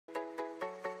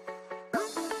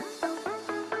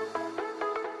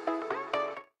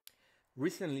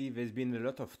Recently, there's been a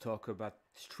lot of talk about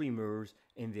streamers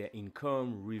and their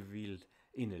income revealed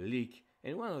in a leak,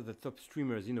 and one of the top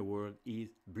streamers in the world is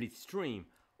Blitzstream,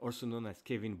 also known as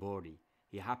Kevin Bordi.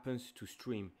 He happens to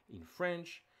stream in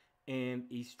French, and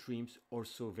he streams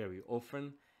also very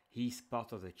often. He's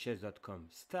part of the chess.com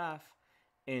staff,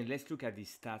 and let's look at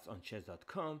his stats on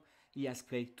chess.com. He has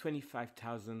played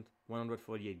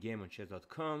 25,148 games on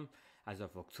chess.com as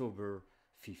of October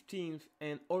 15th,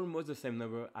 and almost the same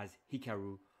number as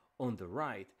Hikaru on the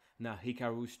right. Now,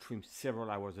 Hikaru streams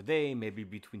several hours a day, maybe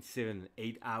between 7 and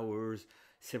 8 hours,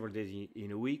 several days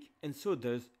in a week, and so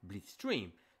does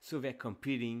Blitzstream. So they're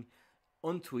competing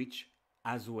on Twitch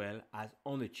as well as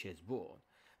on the chessboard.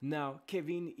 Now,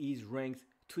 Kevin is ranked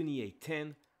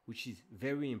 2810, which is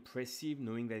very impressive,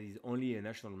 knowing that he's only a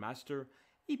national master.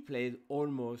 He played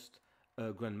almost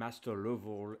a grandmaster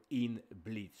level in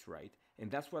Blitz, right? And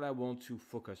that's what I want to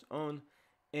focus on.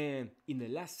 And in the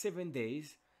last 7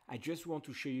 days, I just want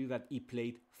to show you that he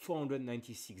played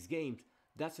 496 games.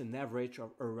 That's an average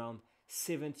of around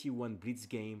 71 Blitz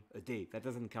game a day. That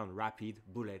doesn't count rapid,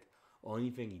 bullet, or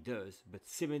anything he does, but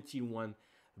 71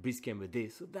 Blitz game a day.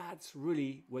 So that's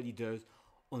really what he does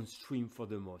on stream for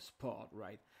the most part,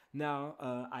 right? Now,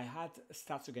 I had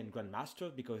stats against Grandmaster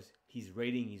because his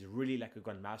rating is really like a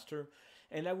Grandmaster.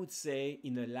 And I would say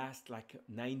in the last like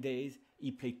 9 days,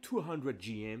 he played 200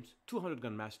 GMs, 200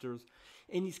 Grandmasters,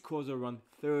 and he scores around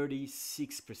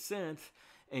 36%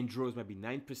 and draws maybe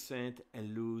 9%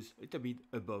 and lose a little bit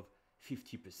above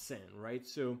 50%, right?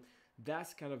 So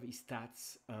that's kind of his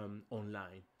stats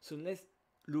online. So let's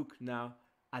look now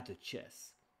at the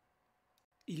chess.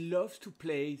 He loves to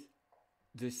play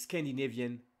the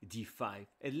Scandinavian D5,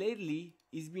 and lately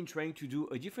he's been trying to do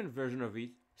a different version of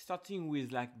it, starting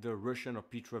with like the Russian or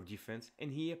Petrov defense,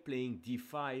 and here playing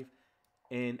D5,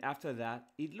 and after that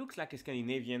it looks like a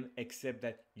Scandinavian, except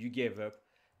that you gave up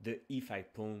the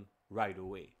E5 pawn right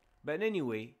away. But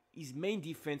anyway, his main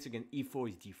defense against E4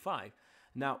 is D5.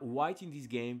 Now, white in this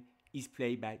game is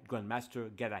played by Grandmaster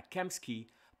Gata Kamsky,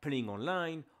 playing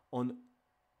online on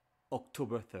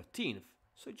October 13th.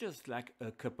 So just like a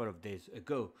couple of days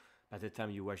ago by the time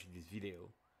you watch this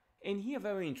video. And here,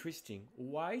 very interesting,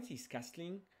 white is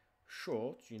castling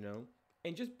short, you know,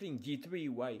 and just playing D3,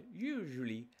 while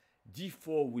usually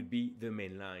D4 would be the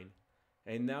main line.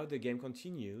 And now the game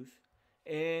continues,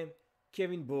 and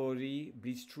Kevin Bordi,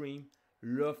 Blitzstream,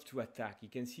 loves to attack. You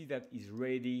can see that he's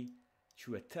ready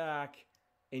to attack,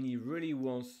 and he really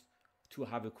wants to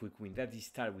have a quick win. That's his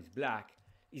style with black.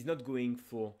 He's not going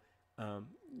for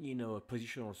you know, a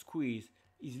positional squeeze.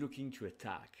 Is looking to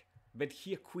attack. But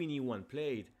here Queen E1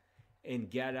 played,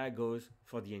 and Gata goes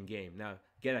for the endgame. Now,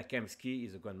 Gata Kamsky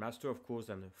is a grandmaster, of course,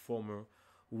 and a former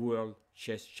world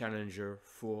chess challenger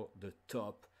for the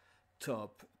top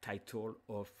title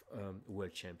of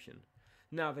world champion.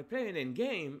 Now, they play an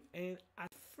endgame, and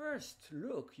at first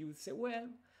look, you would say, well,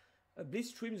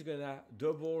 Blitzstream is gonna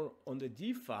double on the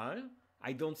D file.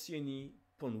 I don't see any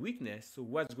pawn weakness, so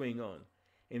what's going on?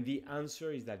 And the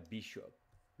answer is that bishop.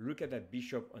 Look at that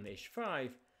bishop on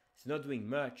h5. It's not doing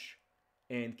much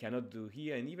and cannot do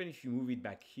here. And even if you move it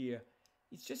back here,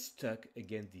 it's just stuck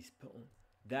against this pawn.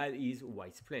 That is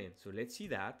white's plan. So let's see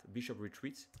that. Bishop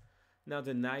retreats. Now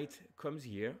the knight comes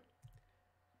here,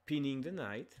 pinning the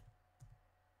knight.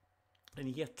 And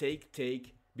here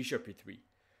take, bishop e3.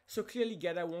 So clearly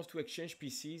Gata wants to exchange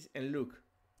pieces. And look,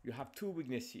 you have two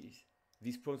weaknesses.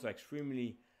 These pawns are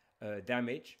extremely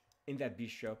damaged, and that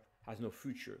bishop has no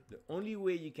future. The only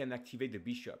way you can activate the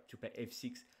bishop to play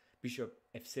f6, bishop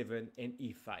f7, and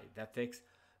e5. That takes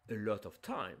a lot of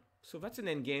time. So that's an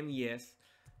endgame, yes,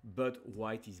 but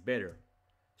white is better.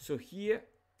 So here,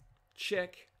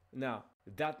 check. Now,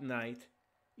 that knight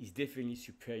is definitely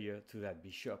superior to that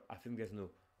bishop. I think there's no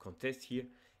contest here.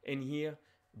 And here,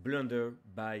 blunder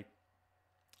by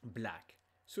black.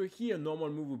 So here, normal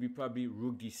move would be probably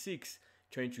rook d6,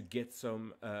 trying to get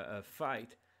some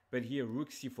fight. But here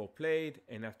rook c4 played,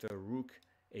 and after rook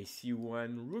a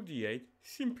c1, rook d8,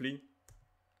 simply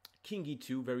king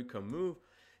e2, very common move.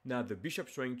 Now the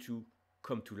bishop's trying to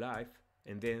come to life,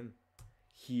 and then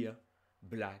here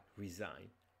black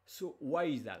resign. So why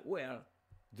is that? Well,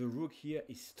 the rook here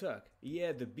is stuck.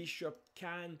 Yeah, the bishop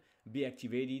can be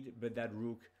activated, but that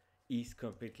rook is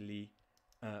completely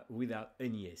without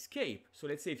any escape. So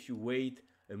let's say if you wait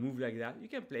a move like that, you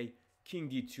can play king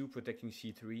d2, protecting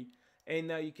c3, and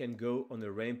now you can go on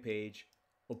a rampage,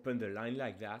 open the line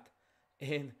like that,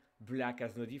 and black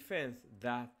has no defense.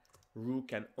 That rook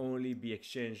can only be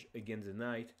exchanged against the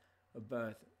knight,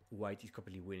 but white is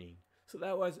completely winning. So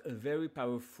that was a very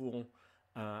powerful,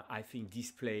 I think,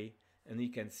 display, and you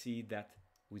can see that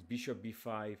with bishop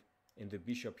b5, and the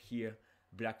bishop here,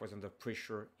 black was under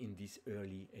pressure in this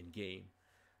early endgame.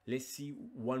 Let's see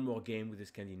one more game with the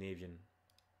Scandinavian.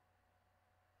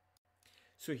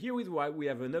 So here with white, we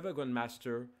have another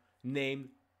Grandmaster named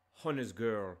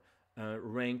HonestGirl,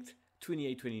 ranked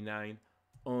 28-29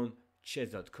 on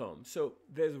chess.com. So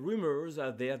there's rumors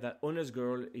out there that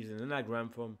HonestGirl is an anagram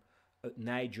from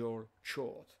Nigel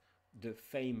Short, the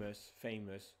famous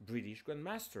British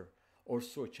Grandmaster,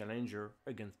 also a challenger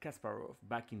against Kasparov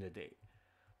back in the day.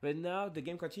 But now the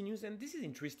game continues, and this is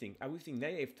interesting. I would think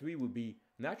knight f3 would be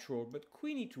natural, but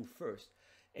queen e2 first.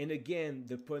 And again,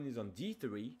 the pawn is on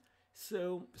d3,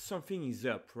 so something is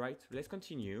up, right? Let's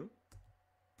continue.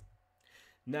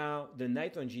 Now, the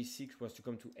knight on g6 was to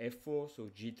come to f4, so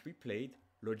g3 played,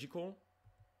 logical.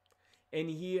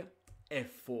 And here,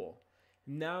 f4.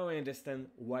 Now I understand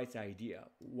white's idea.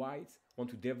 White want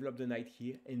to develop the knight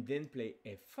here and then play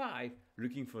f5,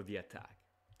 looking for the attack.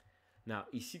 Now,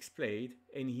 e6 played,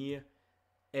 and here,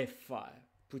 f5,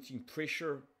 putting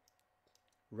pressure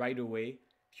right away.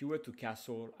 If you were to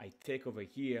castle, I take over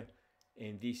here,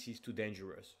 and this is too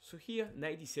dangerous. So here,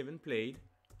 knight e7 played,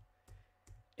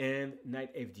 and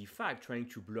knight fd5, trying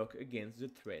to block against the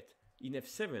threat in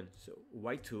f7. So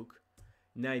white took,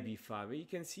 knight b5. You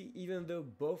can see, even though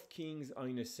both kings are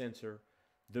in the center,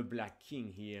 the black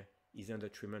king here is under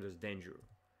tremendous danger.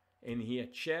 And here,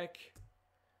 check,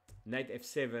 knight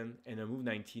f7, and a move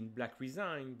 19, black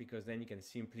resign, because then you can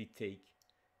simply take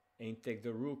and take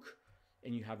the rook,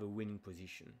 and you have a winning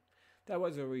position. That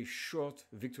was a very short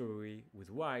victory with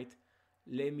white.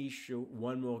 Let me show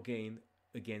one more game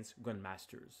against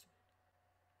Grandmasters.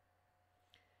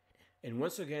 And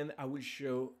once again, I will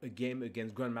show a game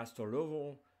against Grandmaster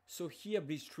level. So here,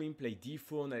 Blitzstream played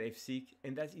d4, knight f6,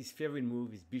 and that's his favorite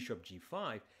move is bishop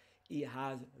g5. He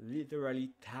has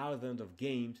literally thousands of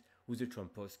games with the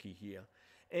Trompovsky here.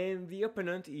 And the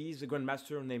opponent is a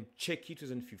Grandmaster named Checky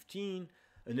 2015,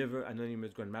 another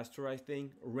anonymous Grandmaster, I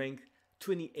think, ranked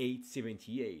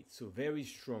 28-78. So very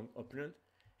strong opponent.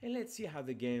 And let's see how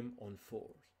the game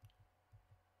unfolds.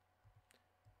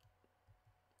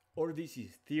 All this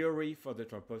is theory for the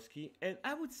Trompovsky, and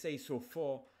I would say so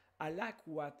far, I like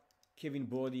what Kevin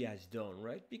Bordi has done,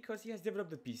 right? Because he has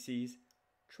developed the pieces,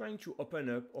 trying to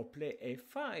open up or play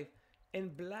a5,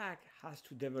 and black has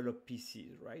to develop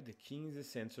pieces, right? The king is the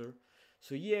center.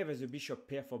 So here there's a bishop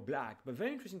pair for black, but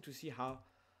very interesting to see how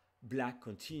black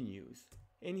continues.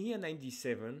 And here knight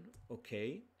d7,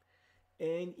 okay.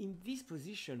 And in this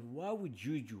position, what would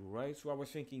you do, right? So I was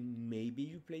thinking maybe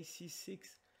you play c6,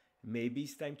 maybe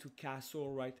it's time to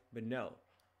castle, right? But no,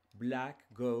 black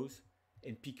goes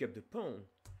and pick up the pawn,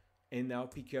 and now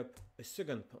pick up a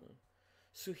second pawn.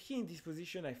 So here in this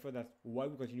position, I thought that white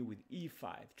would continue with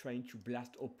e5, trying to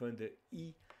blast open the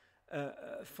e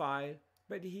file,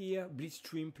 but here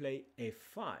Blitzstream play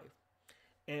f5.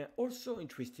 And also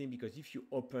interesting because if you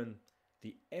open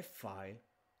the f file,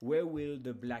 where will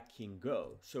the black king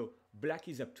go? So black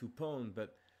is up 2 pawns,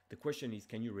 but the question is,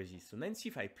 can you resist? So knight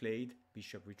c5 played,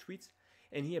 bishop retreats,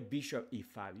 and here bishop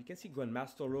e5. You can see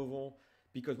Grandmaster level,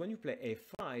 because when you play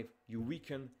a5, you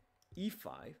weaken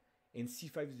e5, and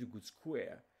c5 is a good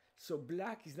square. So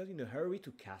black is not in a hurry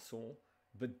to castle,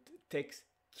 but takes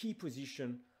key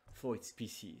position for its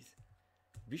pieces.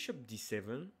 Bishop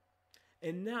d7,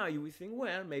 and now you would think,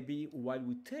 well, maybe white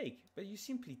would take, but you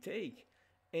simply take.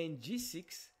 And g6,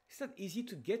 it's not easy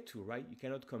to get to, right? You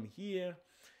cannot come here,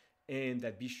 and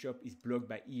that bishop is blocked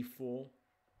by e4.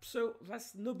 So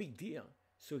that's no big deal.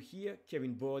 So here,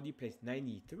 Kevin Bordi plays knight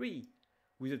e3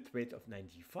 with a threat of knight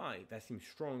d5. That seems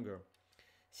stronger.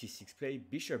 c6 play,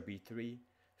 bishop b3.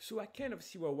 So I kind of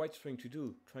see what white's trying to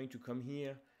do. Trying to come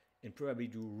here and probably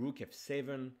do rook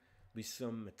f7 with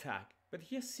some attack. But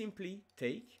here simply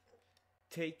take,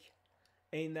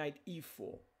 and knight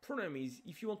e4. Problem is,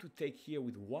 if you want to take here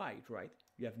with white, right,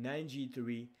 you have knight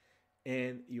g3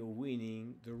 and you're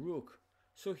winning the rook.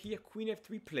 So here queen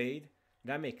f3 played,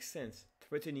 that makes sense,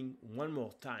 threatening one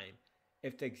more time.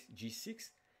 F takes g6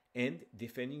 and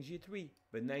defending g3,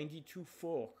 but knight d2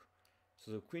 fork.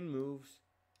 So the queen moves,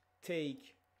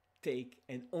 take,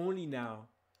 and only now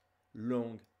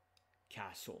long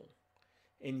castle.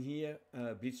 And here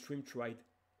Blitzstream tried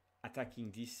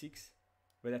attacking d6,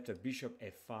 but after bishop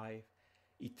f5,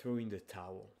 he threw in the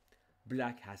tower.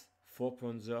 Black has 4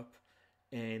 pawns up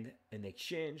and an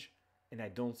exchange, and I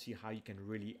don't see how you can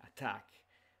really attack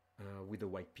with the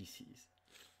white pieces.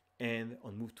 And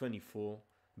on move 24,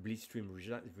 Blitzstream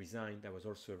resigned. That was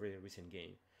also a very recent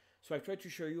game. So I tried to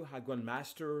show you how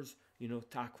Grandmasters,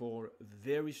 tackle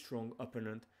very strong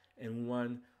opponent and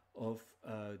one of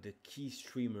the key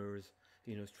streamers,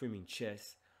 streaming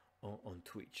chess on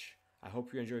Twitch. I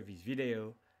hope you enjoyed this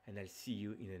video, and I'll see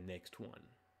you in the next one.